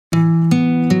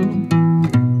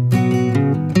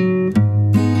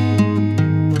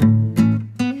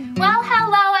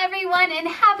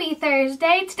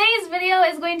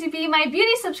is going to be my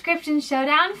beauty subscription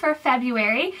showdown for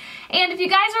February. And if you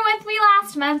guys were with me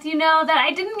last month, you know that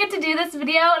I didn't get to do this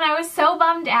video and I was so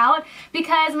bummed out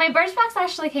because my Birchbox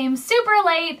actually came super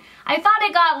late. I thought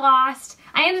it got lost.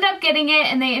 I ended up getting it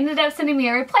and they ended up sending me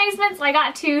a replacement, so I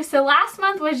got two. So last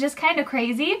month was just kind of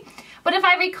crazy. But if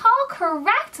I recall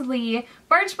correctly,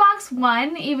 Birchbox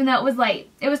won, even though it was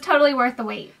late. It was totally worth the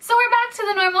wait. So we're back to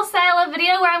the normal style of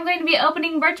video where I'm going to be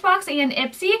opening Birchbox and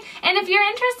Ipsy. And if you're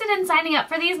interested in signing up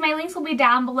for these, my links will be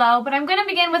down below. But I'm going to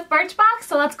begin with Birchbox,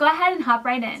 so let's go ahead and hop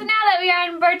right in. So now that we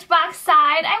are on Birchbox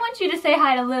side, I want you to say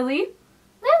hi to Lily.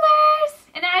 Lillers!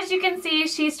 And as you can see,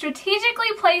 she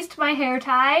strategically placed my hair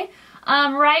tie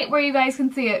right where you guys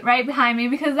can see it, right behind me,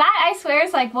 because that, I swear,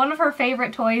 is like one of her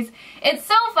favorite toys. It's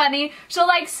so funny. She'll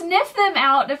like sniff them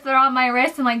out if they're on my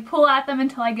wrist and like pull at them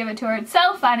until I give it to her. It's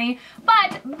so funny.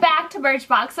 But back to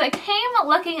Birchbox. So it came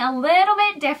looking a little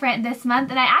bit different this month,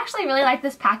 and I actually really like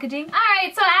this packaging.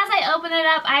 Alright, so as I open it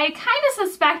up, I kind of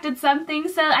suspected something,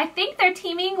 so I think they're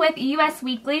teaming with US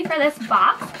Weekly for this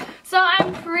box. So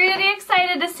I'm pretty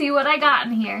excited to see what I got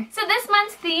in here. So this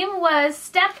month's theme was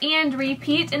Step and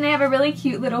Repeat, and they have a really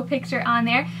cute little picture on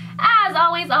there. As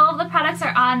always, all of the products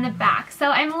are on the back. So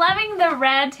I'm loving the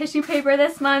red tissue paper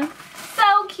this month.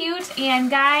 So cute. And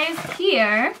guys,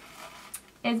 here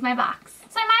is my box.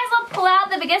 So I might as well pull out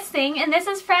the biggest thing, and this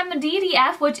is from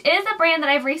DDF, which is a brand that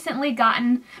I've recently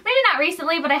gotten. Maybe not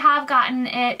recently, but I have gotten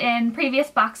it in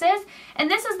previous boxes. And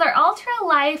this is their Ultra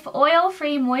Life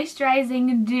Oil-Free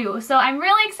Moisturizing Dew. So I'm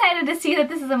really excited to see that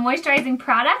this is a moisturizing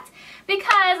product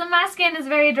because my skin is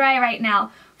very dry right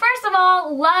now. First of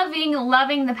all,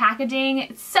 loving the packaging.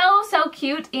 It's so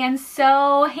cute and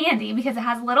so handy because it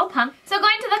has a little pump. So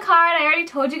going to the card, I already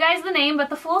told you guys the name,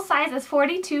 but the full size is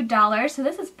 $42, so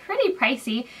this is pretty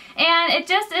pricey. And it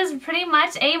just is pretty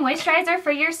much a moisturizer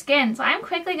for your skin. So I'm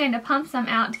quickly going to pump some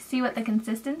out to see what the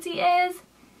consistency is.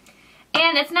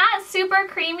 And it's not super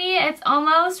creamy, it's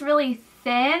almost really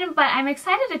thin, but I'm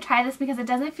excited to try this because it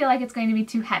doesn't feel like it's going to be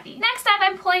too heavy. Next up,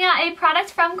 I'm pulling out a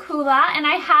product from COOLA, and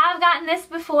I have gotten this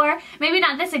before, maybe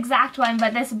not this exact one,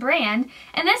 but this brand,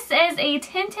 and this is a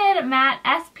Tinted Matte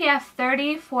SPF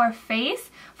 30 for face.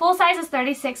 Full size is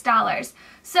 $36.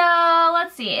 So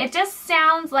let's see, it just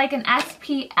sounds like an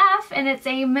SPF, and it's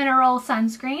a mineral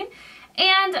sunscreen,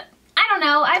 and I don't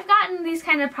know, I've gotten these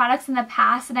kind of products in the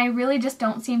past and I really just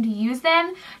don't seem to use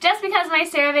them just because my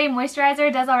CeraVe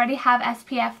moisturizer does already have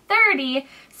SPF 30,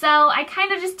 so I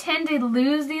kind of just tend to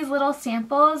lose these little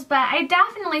samples, but I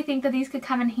definitely think that these could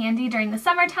come in handy during the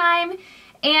summertime,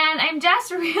 and I'm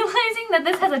just realizing that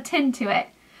this has a tint to it.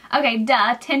 Okay,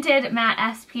 duh, Tinted Matte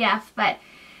SPF, but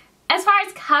as far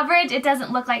as coverage, it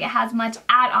doesn't look like it has much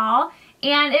at all.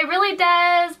 And it really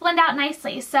does blend out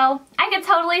nicely. So I could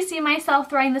totally see myself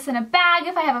throwing this in a bag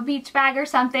if I have a beach bag or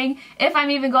something. If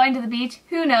I'm even going to the beach,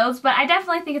 who knows. But I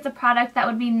definitely think it's a product that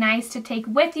would be nice to take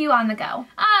with you on the go.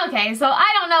 Okay, so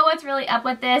I don't know what's really up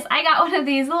with this. I got one of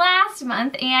these last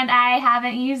month and I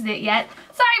haven't used it yet.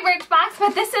 Sorry Birchbox,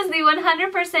 but this is the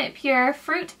 100% pure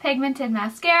Fruit Pigmented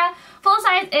Mascara. Full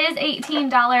size is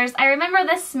 $18. I remember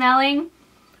this smelling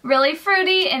really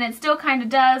fruity, and it still kind of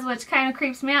does, which kind of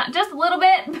creeps me out just a little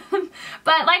bit.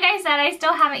 But like I said, I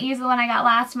still haven't used the one I got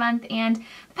last month, and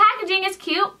the packaging is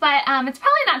cute, but it's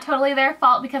probably not totally their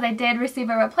fault because I did receive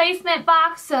a replacement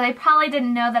box, so they probably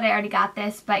didn't know that I already got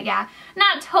this. But yeah,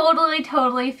 not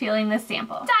totally feeling this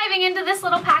sample. Diving into this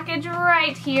little package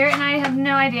right here, and I have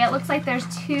no idea. It looks like there's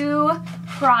two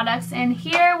products in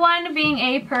here, one being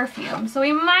a perfume. So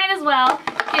we might as well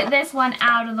get this one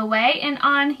out of the way. And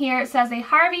on here it says a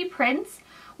Harvey Prince,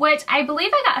 which I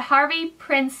believe I got Harvey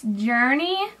Prince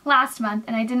Journey last month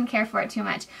and I didn't care for it too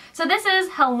much. So this is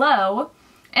Hello,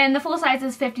 and the full size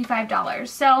is $55.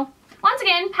 So once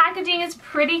again, packaging is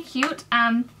pretty cute.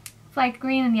 It's like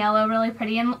green and yellow, really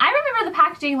pretty. And I remember the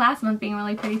packaging last month being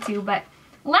really pretty too, but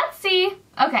let's see.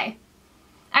 Okay,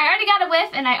 I already got a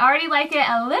whiff and I already like it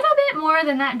a little bit more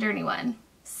than that Journey one.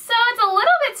 So it's a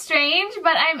little bit strange,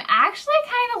 but I'm actually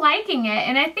kind of liking it.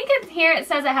 And I think here it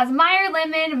says it has Meyer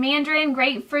Lemon, Mandarin,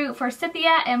 Grapefruit,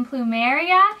 Forsythia, and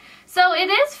Plumeria. So it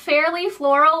is fairly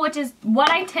floral, which is what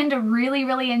I tend to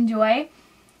really enjoy.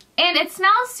 And it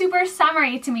smells super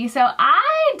summery to me, so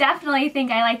I definitely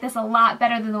think I like this a lot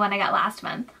better than the one I got last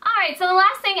month. Alright, so the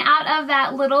last thing out of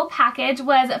that little package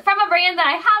was from a brand that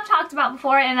I have talked about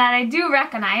before and that I do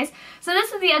recognize. So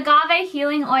this is the Agave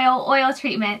Healing Oil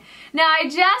Treatment. Now I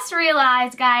just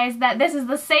realized, guys, that this is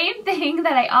the same thing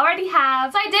that I already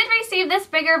have. So I did receive this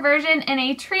bigger version in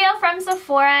a trio from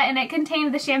Sephora, and it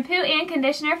contained the shampoo and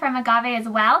conditioner from Agave as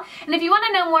well. And if you want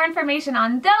to know more information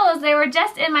on those, they were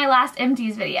just in my last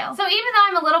empties video. So even though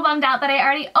I'm a little bummed out that I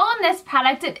already own this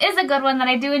product, it is a good one that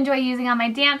I do enjoy using on my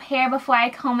damp hair before I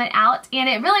comb it out. And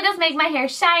it really does make my hair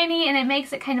shiny, and it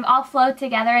makes it kind of all flow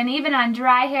together. And even on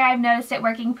dry hair, I've noticed it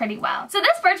working pretty well. So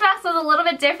this Birchbox was a little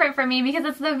bit different for me because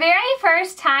it's the very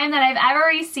first time that I've ever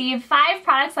received 5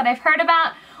 products that I've heard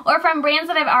about or from brands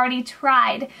that I've already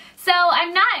tried. So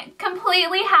I'm not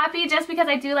completely happy just because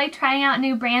I do like trying out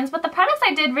new brands, but the products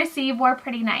I did receive were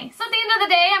pretty nice. So at the end of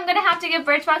the day, I'm going to have to give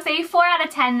Birchbox a 4 out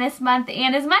of 10 this month,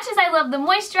 and as much as I love the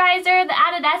moisturizer, the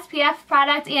added SPF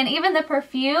product, and even the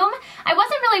perfume, I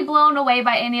wasn't really blown away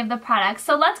by any of the products.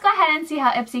 So let's go ahead and see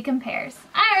how Ipsy compares.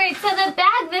 Alright, so the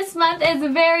bag this month is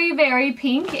very, very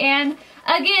pink, and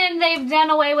again, they've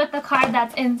done away with the card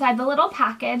that's inside the little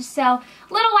package. So,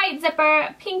 little white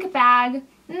zipper, pink bag.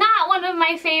 Not one of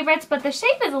my favorites, but the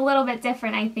shape is a little bit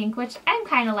different, I think, which I'm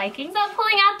kind of liking. So,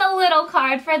 pulling out the little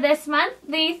card for this month,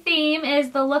 the theme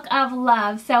is the look of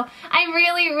love. So, I'm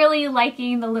really, really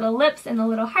liking the little lips and the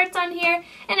little hearts on here.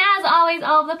 And as always,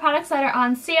 all of the products that are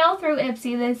on sale through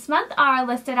Ipsy this month are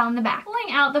listed on the back.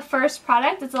 Pulling out the first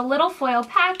product, it's a little foil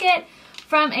packet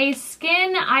from a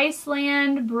Skyn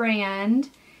Iceland brand,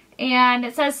 and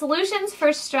it says solutions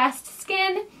for stressed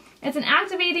skin. It's an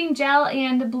activating gel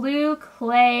and blue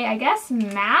clay, I guess,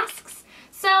 masks.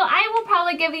 So I will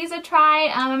probably give these a try.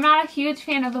 I'm not a huge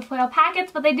fan of the foil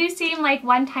packets, but they do seem like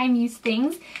one-time use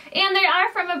things. And they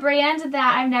are from a brand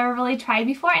that I've never really tried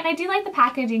before, and I do like the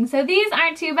packaging. So these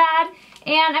aren't too bad,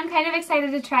 and I'm kind of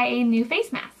excited to try a new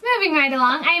face mask. Moving right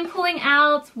along, I am pulling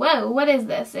out, whoa, what is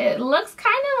this? It looks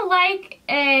kind of like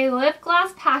a lip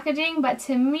gloss packaging, but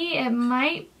to me it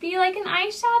might be like an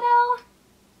eyeshadow.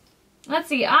 Let's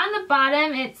see, on the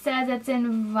bottom it says it's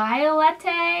in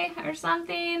Violette or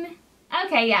something.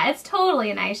 Okay, yeah, it's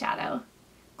totally an eyeshadow.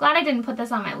 Glad I didn't put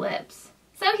this on my lips.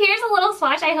 So here's a little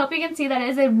swatch. I hope you can see that it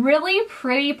is a really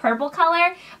pretty purple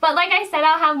color. But like I said,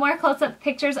 I'll have more close-up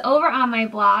pictures over on my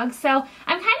blog. So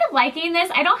I'm kind of liking this.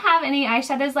 I don't have any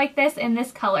eyeshadows like this in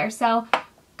this color. So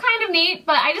kind of neat,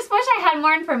 but I just wish I had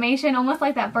more information, almost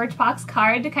like that Birchbox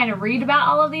card, to kind of read about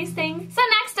all of these things. So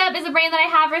next up is a brand that I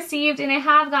have received, and I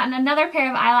have gotten another pair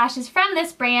of eyelashes from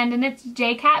this brand, and it's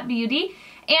JCat Beauty.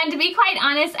 And to be quite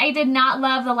honest, I did not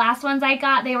love the last ones I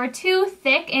got. They were too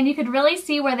thick, and you could really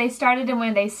see where they started and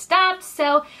where they stopped.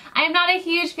 So I'm not a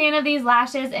huge fan of these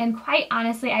lashes, and quite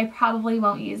honestly, I probably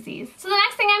won't use these. So the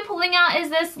next thing I'm pulling out is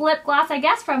this lip gloss, I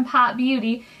guess from Pout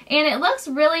Beauty. And it looks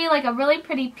really like a really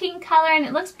pretty pink color, and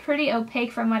it looks pretty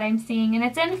opaque from what I'm seeing. And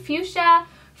it's in Fuchsia,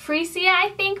 Freesia, I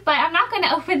think, but I'm not going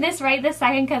to open this right this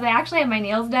second because I actually have my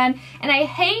nails done, and I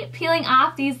hate peeling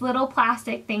off these little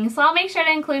plastic things, so I'll make sure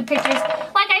to include pictures,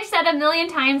 like I've said a million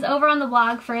times, over on the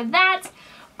blog for that.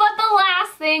 But the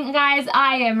last thing, guys,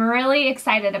 I am really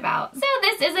excited about. So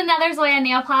this is another Zoya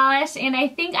nail polish, and I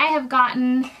think I have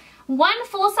gotten one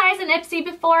full size in Ipsy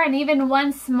before and even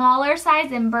one smaller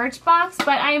size in Birchbox,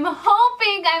 but I'm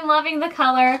hoping I'm loving the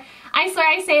color. I swear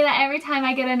I say that every time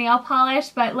I get a nail polish,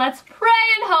 but let's pray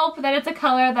and hope that it's a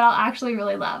color that I'll actually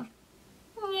really love.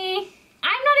 I'm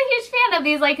not a huge fan of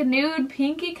these like nude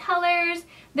pinky colors.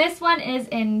 This one is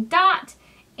in Dot.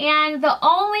 And the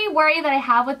only worry that I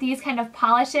have with these kind of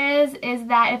polishes is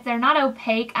that if they're not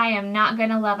opaque, I am not going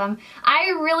to love them. I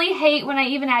really hate when I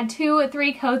even add 2 or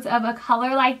 3 coats of a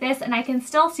color like this and I can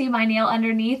still see my nail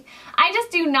underneath. I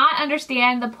just do not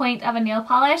understand the point of a nail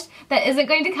polish that isn't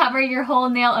going to cover your whole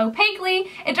nail opaquely.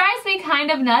 It drives me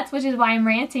kind of nuts, which is why I'm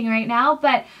ranting right now,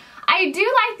 but I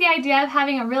do like the idea of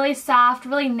having a really soft,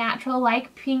 really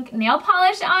natural-like pink nail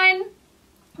polish on.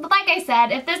 But like I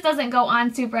said, if this doesn't go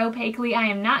on super opaquely, I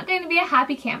am not going to be a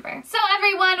happy camper. So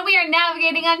everyone, we are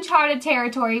navigating uncharted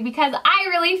territory because I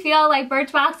really feel like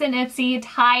Birchbox and Ipsy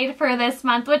tied for this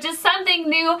month, which is something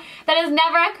new that has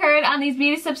never occurred on these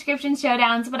beauty subscription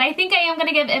showdowns. But I think I am going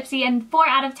to give Ipsy a 4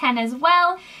 out of 10 as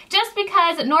well, just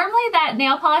because normally that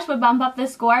nail polish would bump up the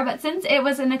score, but since it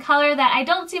was in a color that I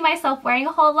don't see myself wearing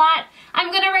a whole lot,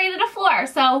 I'm going to rate it a 4.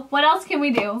 So what else can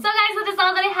we do? So guys, that is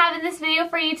all that I have in this video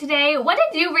for you today. What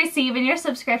did you you receive in your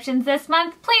subscriptions this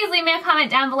month, please leave me a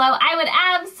comment down below. I would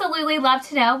absolutely love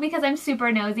to know because I'm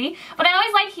super nosy. But I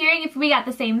always like hearing if we got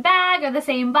the same bag or the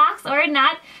same box or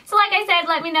not. So like I said,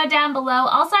 let me know down below.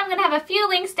 Also, I'm going to have a few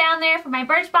links down there for my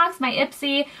Birchbox, my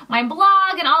Ipsy, my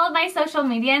blog, and all of my social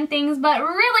media and things. But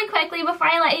really quickly, before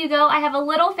I let you go, I have a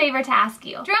little favor to ask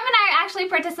you. Jerome and I are actually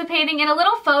participating in a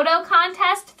little photo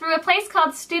contest through a place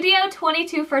called Studio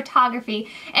 22 Photography.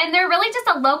 And they're really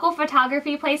just a local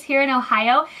photography place here in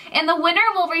Ohio. And the winner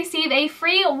will receive a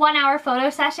free 1-hour photo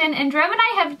session. And Jerome and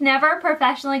I have never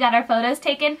professionally got our photos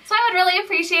taken. So I would really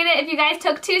appreciate it if you guys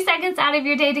took 2 seconds out of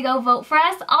your day to go vote for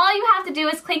us. All you have to do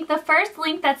is click the first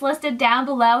link that's listed down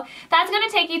below. That's going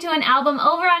to take you to an album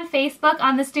over on Facebook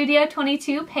on the Studio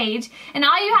 22 page. And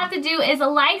all you have to do is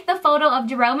like the photo of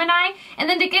Jerome and I. And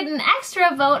then to get an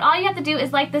extra vote, all you have to do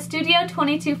is like the Studio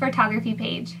 22 photography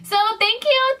page. So thank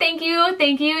you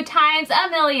times a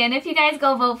million if you guys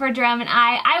go vote for Jerome and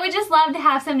I would just love to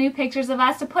have some new pictures of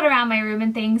us to put around my room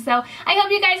and things. So I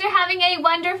hope you guys are having a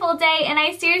wonderful day, and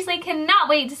I seriously cannot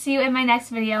wait to see you in my next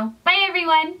video. Bye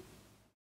everyone!